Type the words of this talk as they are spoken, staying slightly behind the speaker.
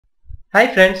Hi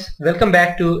friends, welcome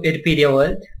back to Edupedia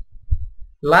world.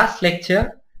 Last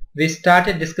lecture we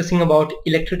started discussing about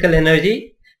electrical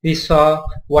energy. We saw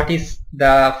what is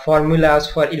the formulas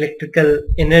for electrical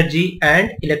energy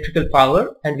and electrical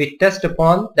power, and we touched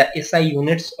upon the SI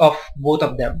units of both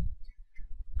of them.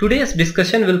 Today's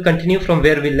discussion will continue from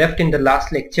where we left in the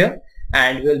last lecture,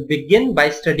 and we'll begin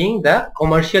by studying the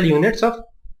commercial units of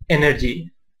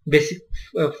energy,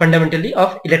 fundamentally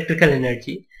of electrical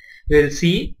energy. We will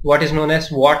see what is known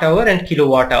as watt hour and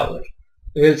kilowatt hour.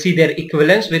 We will see their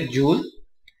equivalence with Joule.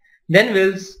 Then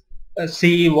we'll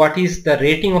see what is the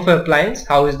rating of an appliance,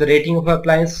 how is the rating of an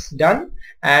appliance done,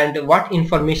 and what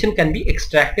information can be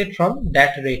extracted from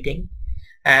that rating.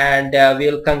 And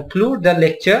we'll conclude the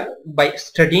lecture by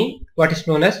studying what is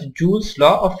known as Joule's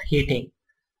law of heating.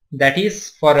 That is,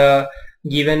 for a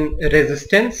given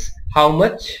resistance, how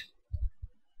much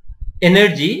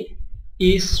energy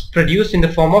is produced in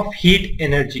the form of heat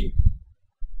energy.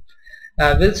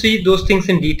 We'll see those things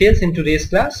in details in today's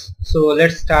class. So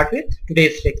let's start with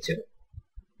today's lecture.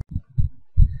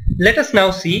 Let us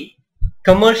now see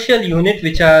commercial units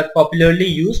which are popularly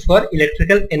used for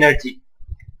electrical energy.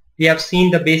 We have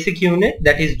seen the basic unit,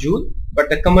 that is Joule, but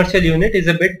the commercial unit is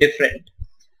a bit different.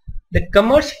 The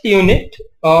commercial unit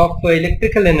of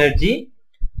electrical energy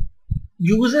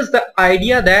uses the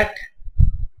idea that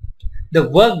the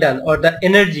work done or the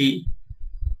energy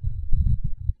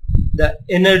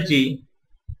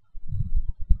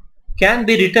can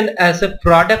be written as a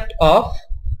product of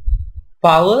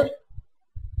power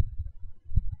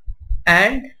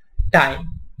and time.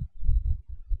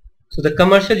 So the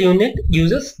commercial unit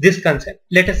uses this concept.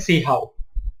 Let us see how.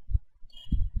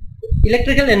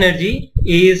 Electrical energy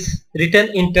is written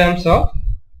in terms of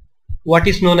what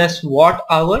is known as watt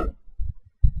hour,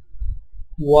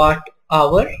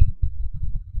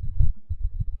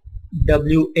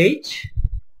 WH,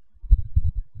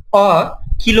 or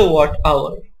kilowatt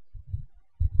hour,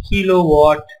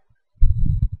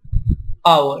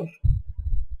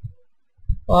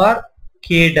 or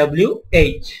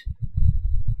kWh.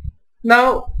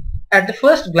 Now at the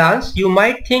first glance you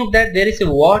might think that there is a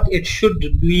watt, it should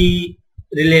be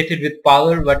related with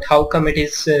power, but how come it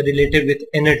is related with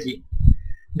energy?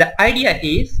 The idea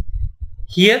is,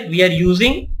 here we are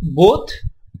using both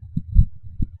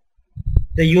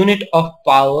the unit of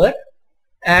power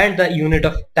and the unit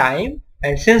of time,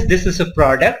 and since this is a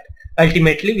product,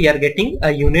 ultimately we are getting a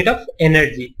unit of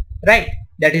energy, right?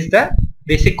 That is the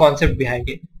basic concept behind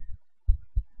it.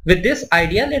 With this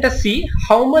idea, let us see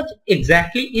how much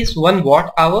exactly is 1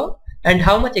 watt hour and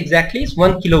how much exactly is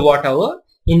 1 kilowatt hour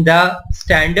in the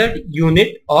standard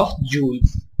unit of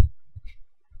joules.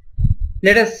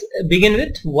 Let us begin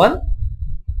with 1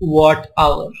 watt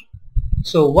hour.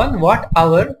 So 1 watt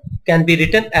hour can be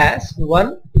written as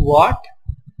 1 watt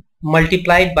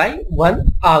multiplied by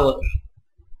 1 hour.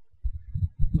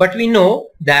 But we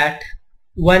know that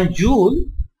 1 joule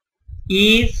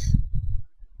is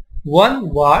 1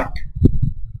 watt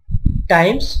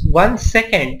times 1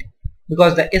 second,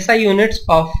 because the SI units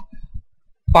of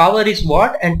power is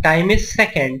watt and time is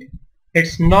second.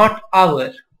 It's not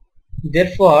hour.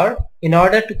 Therefore, in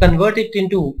order to convert it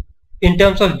in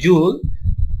terms of joule,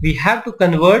 we have to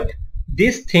convert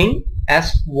this thing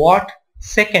as watt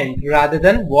second rather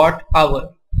than watt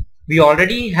hour. We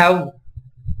already have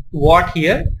watt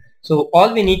here, so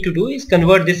all we need to do is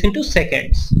convert this into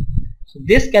seconds. So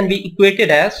this can be equated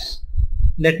as,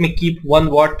 let me keep 1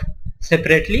 watt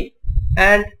separately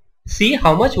and see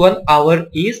how much 1 hour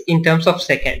is in terms of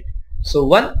second. So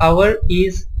 1 hour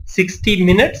is 60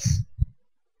 minutes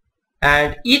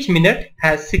and each minute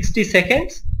has 60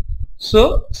 seconds.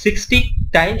 So 60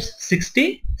 times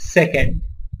 60 second,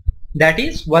 that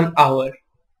is 1 hour.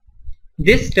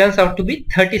 This turns out to be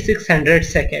 3600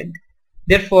 second.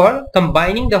 Therefore,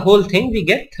 combining the whole thing, we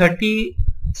get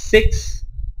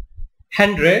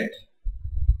 3600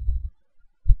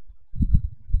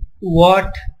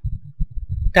 watt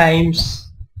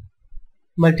times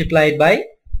multiplied by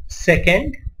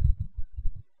second,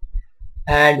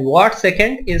 and watt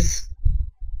second is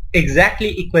exactly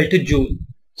equal to joule.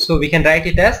 So we can write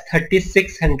it as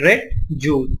 3600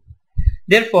 joule.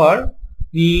 Therefore,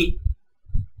 we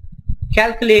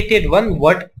calculated 1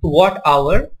 watt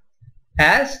hour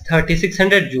as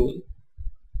 3600 joule,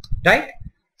 right?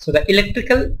 So the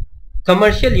electrical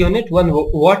commercial unit 1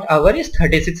 watt hour is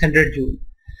 3600 joule.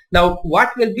 Now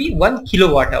what will be 1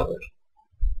 kilowatt hour?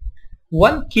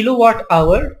 1 kilowatt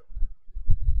hour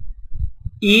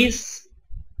is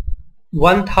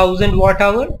 1000 watt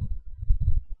hour,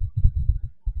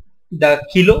 the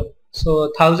kilo, so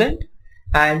 1000,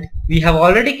 and we have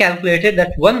already calculated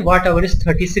that 1 watt hour is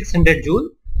 3600 joule.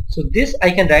 So this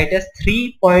I can write as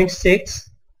 3.6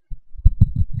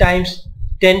 times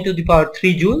 10 to the power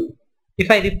 3 joule. If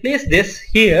I replace this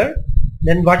here,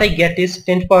 then what I get is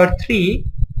 10 to the power 3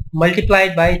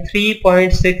 multiplied by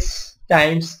 3.6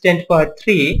 times 10 to the power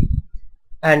 3,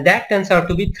 and that turns out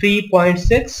to be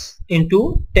 3.6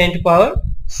 into 10 to the power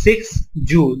 6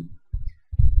 joule.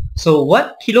 So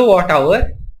 1 kilowatt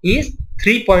hour is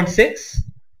 3.6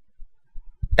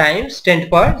 times 10 to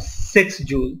the power 6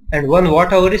 joule, and 1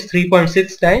 watt hour is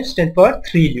 3.6 times 10 to the power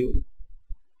 3 joule.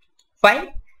 Fine.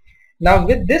 Now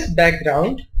with this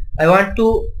background, I want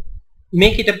to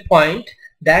make it a point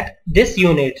that this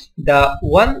unit, the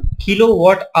 1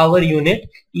 kilowatt hour unit,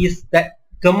 is the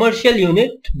commercial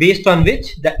unit based on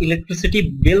which the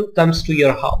electricity bill comes to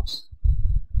your house.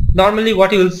 Normally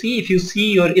what you will see, if you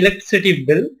see your electricity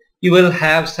bill, you will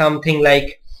have something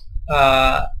like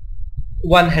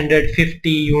 150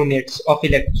 units of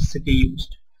electricity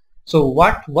used. So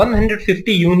what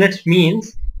 150 units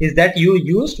means is that you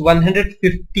used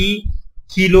 150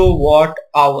 kilowatt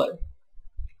hour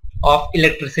of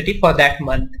electricity for that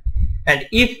month. And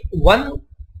if one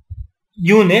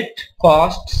unit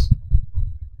costs,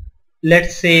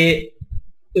 let's say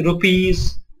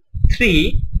rupees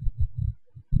 3,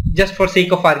 just for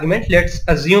sake of argument, let's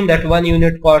assume that one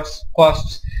unit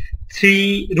costs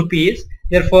 3 rupees.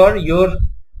 Therefore your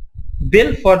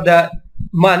bill for the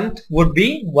month would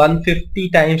be 150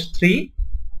 times 3,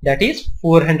 that is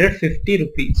 450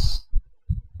 rupees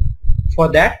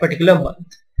for that particular month.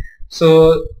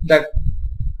 So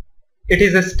it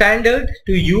is a standard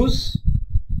to use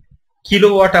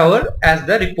kilowatt hour as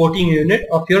the reporting unit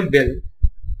of your bill,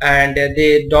 and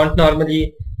they don't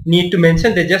normally need to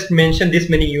mention, they just mention this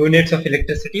many units of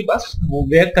electricity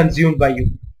were consumed by you.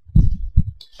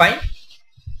 Fine.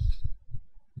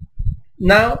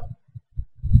 Now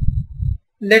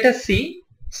let us see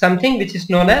something which is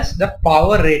known as the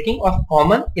power rating of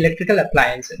common electrical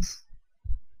appliances.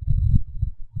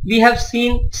 We have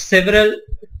seen several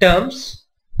terms.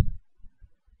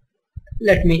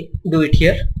 Let me do it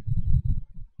here.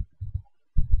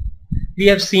 We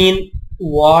have seen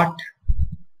watt,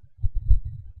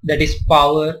 that is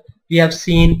power. We have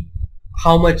seen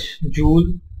how much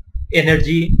joule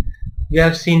energy. We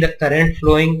have seen the current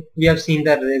flowing. We have seen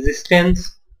the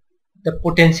resistance, the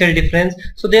potential difference.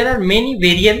 So there are many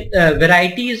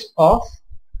varieties of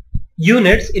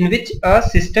units in which a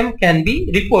system can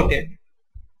be reported.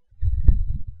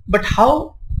 But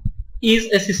how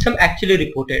is a system actually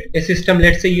reported? A system,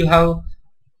 let's say you have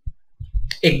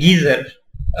a geyser,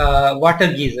 water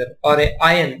geyser, or an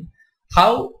iron.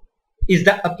 How is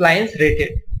the appliance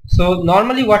rated? So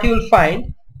normally what you will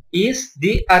find is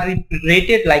they are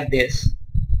rated like this: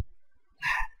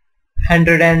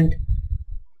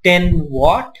 110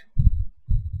 watt,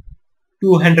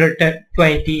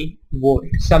 220 volt,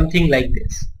 something like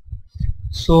this.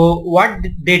 So what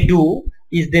they do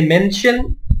is they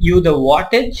mention you the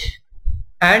wattage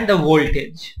and the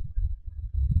voltage.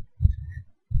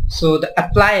 So the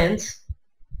appliance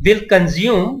will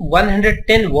consume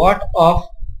 110 watt of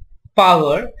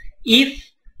power if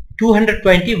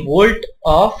 220 volt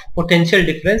of potential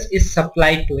difference is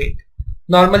supplied to it.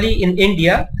 Normally in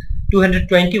India,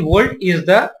 220 volt is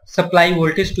the supply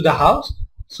voltage to the house.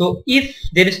 So if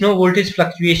there is no voltage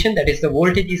fluctuation, that is the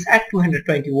voltage is at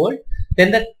 220 volt,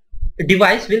 then the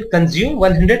device will consume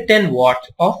 110 watt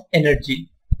of energy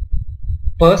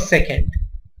per second.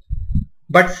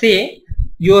 But say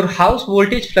your house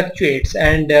voltage fluctuates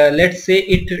and let's say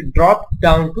it dropped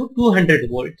down to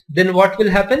 200 volt, then what will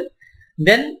happen?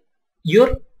 Then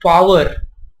your power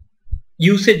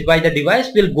usage by the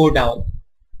device will go down.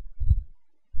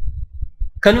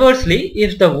 Conversely,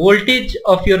 if the voltage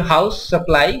of your house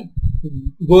supply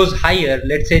goes higher,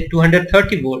 let's say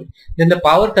 230 volt, then the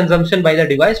power consumption by the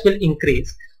device will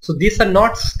increase. So these are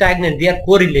not stagnant, they are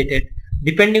correlated.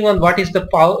 Depending on what is the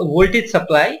power voltage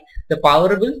supply, the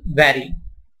power will vary.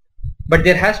 But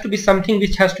there has to be something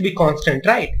which has to be constant,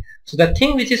 right? So the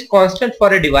thing which is constant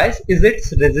for a device is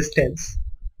its resistance,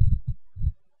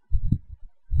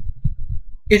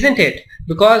 isn't it?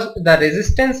 Because the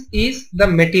resistance is the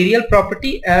material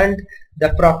property and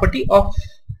the property of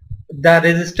the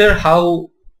resistor,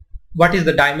 what is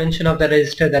the dimension of the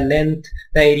resistor, the length,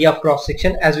 the area of cross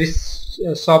section, as we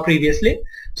saw previously.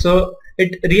 So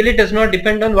it really does not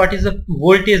depend on what is the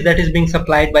voltage that is being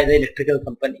supplied by the electrical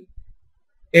company.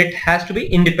 It has to be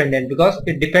independent because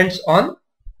it depends on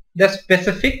the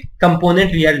specific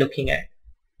component we are looking at.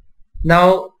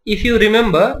 Now if you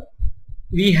remember,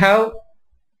 we have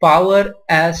power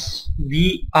as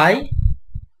VI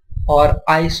or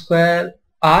I square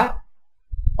R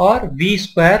or V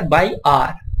square by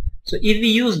R. So if we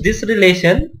use this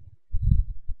relation,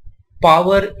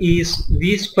 power is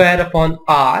V square upon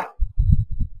R,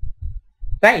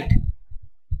 right?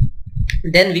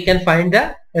 Then we can find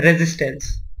the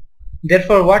resistance.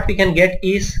 Therefore what we can get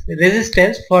is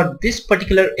resistance for this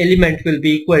particular element will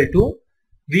be equal to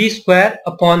V square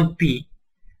upon P,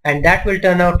 and that will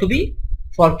turn out to be,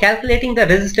 for calculating the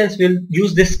resistance we'll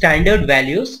use the standard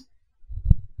values,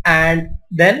 and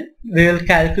then we will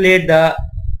calculate the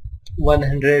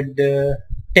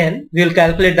 110, we will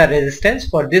calculate the resistance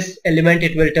for this element.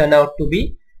 It will turn out to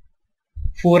be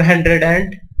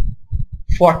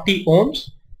 440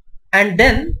 ohms, and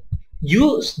then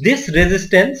use this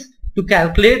resistance to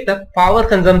calculate the power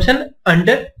consumption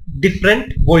under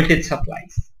different voltage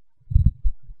supplies.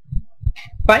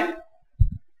 Fine.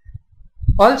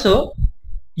 Also,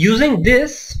 using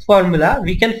this formula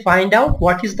we can find out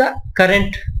what is the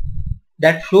current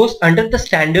that flows under the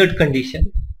standard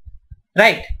condition,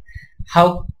 right?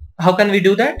 How can we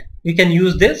do that? We can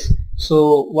use this.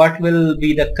 So what will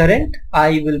be the current?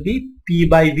 I will be P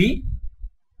by V,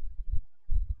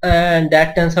 and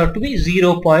that turns out to be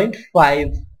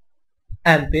 0.5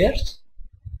 amperes.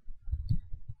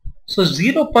 So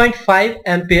 0.5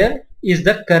 ampere is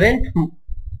the current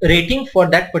rating for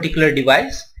that particular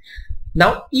device.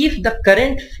 Now if the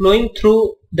current flowing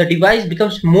through the device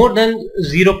becomes more than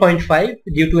 0.5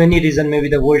 due to any reason, maybe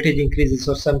the voltage increases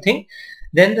or something,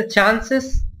 then the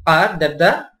chances are that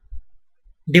the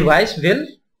device will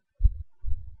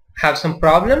have some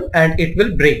problem and it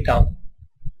will break down.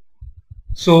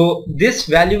 So this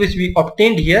value which we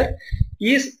obtained here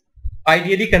is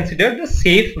ideally considered the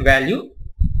safe value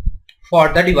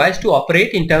for the device to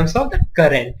operate in terms of the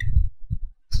current.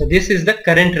 So this is the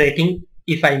current rating,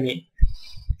 if I may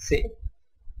say.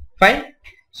 Fine.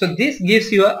 So this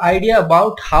gives you an idea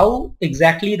about how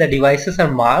exactly the devices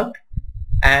are marked,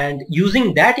 and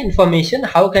using that information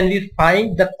how can we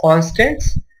find the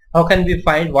constants, how can we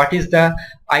find what is the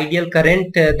ideal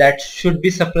current that should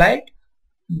be supplied,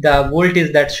 the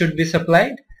voltage that should be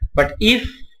supplied. But if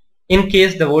in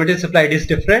case the voltage supplied is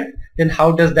different, then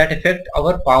how does that affect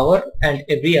our power and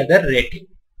every other rating.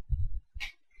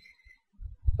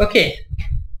 Okay,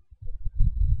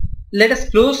 let us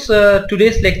close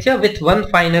today's lecture with one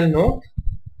final note,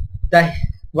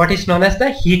 what is known as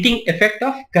the heating effect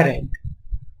of current.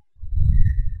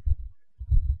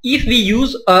 If we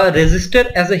use a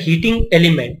resistor as a heating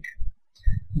element,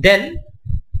 then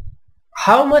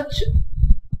how much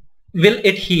will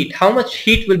it heat? How much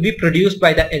heat will be produced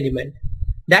by the element?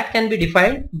 That can be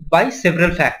defined by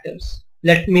several factors.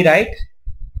 Let me write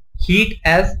heat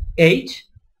as H.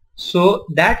 So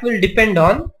that will depend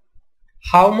on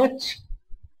how much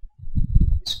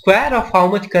square of how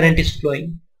much current is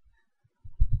flowing.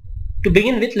 To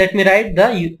begin with, let me write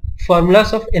the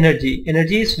formulas of energy.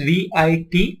 Energy is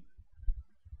VIT,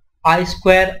 I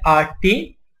square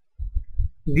RT,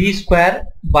 V square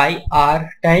by R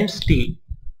times T.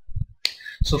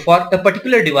 So for a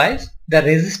particular device, the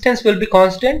resistance will be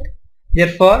constant.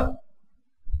 Therefore,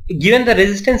 given the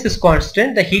resistance is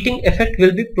constant, the heating effect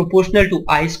will be proportional to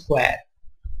I square.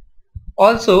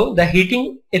 Also, the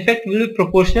heating effect will be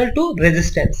proportional to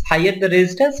resistance. Higher the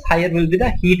resistance, higher will be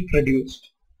the heat produced.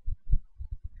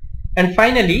 And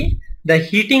finally, the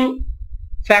heating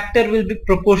factor will be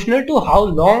proportional to how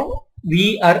long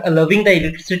we are allowing the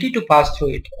electricity to pass through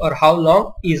it, or how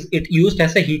long is it used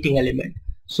as a heating element.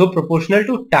 So proportional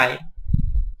to time.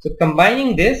 So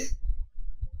combining this,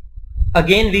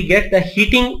 again we get the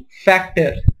heating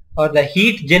factor, or the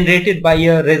heat generated by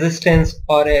a resistance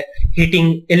or a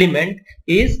heating element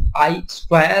is I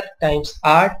square times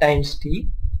R times T,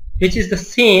 which is the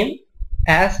same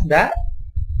as the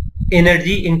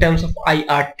energy in terms of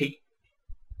IRT.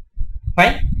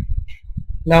 Fine.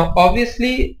 Now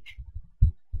obviously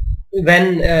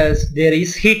when there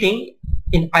is heating,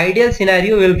 in ideal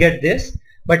scenario we will get this,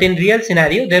 but in real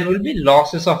scenario there will be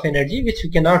losses of energy which we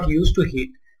cannot use to heat.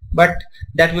 But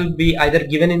that will be either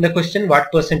given in the question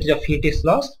what percentage of heat is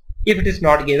lost. If it is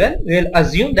not given, we will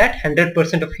assume that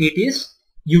 100% of heat is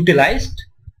utilized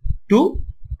to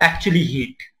actually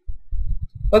heat.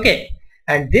 Okay,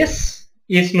 and this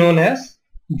is known as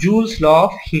Joule's law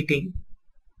of heating.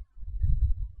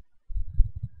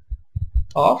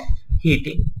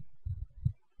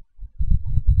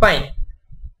 Fine.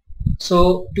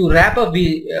 So to wrap up,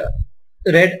 we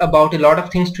read about a lot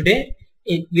of things today.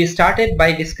 We started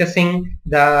by discussing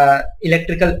the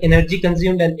electrical energy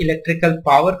consumed and electrical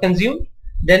power consumed.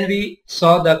 Then we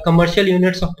saw the commercial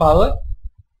units of power,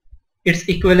 its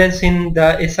equivalence in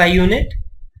the SI unit.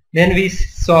 Then we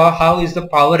saw how is the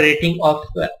power rating of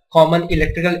common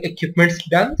electrical equipments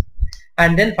done.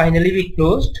 And then finally we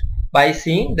closed by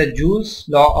seeing the Joule's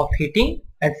law of heating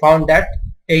and found that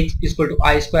H is equal to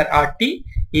I square RT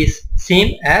is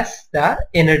same as the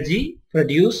energy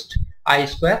produced I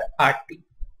square RT.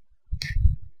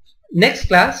 Next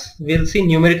class we'll see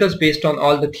numericals based on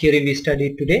all the theory we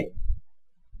studied today.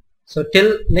 So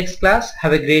till next class,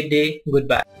 have a great day.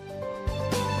 Goodbye.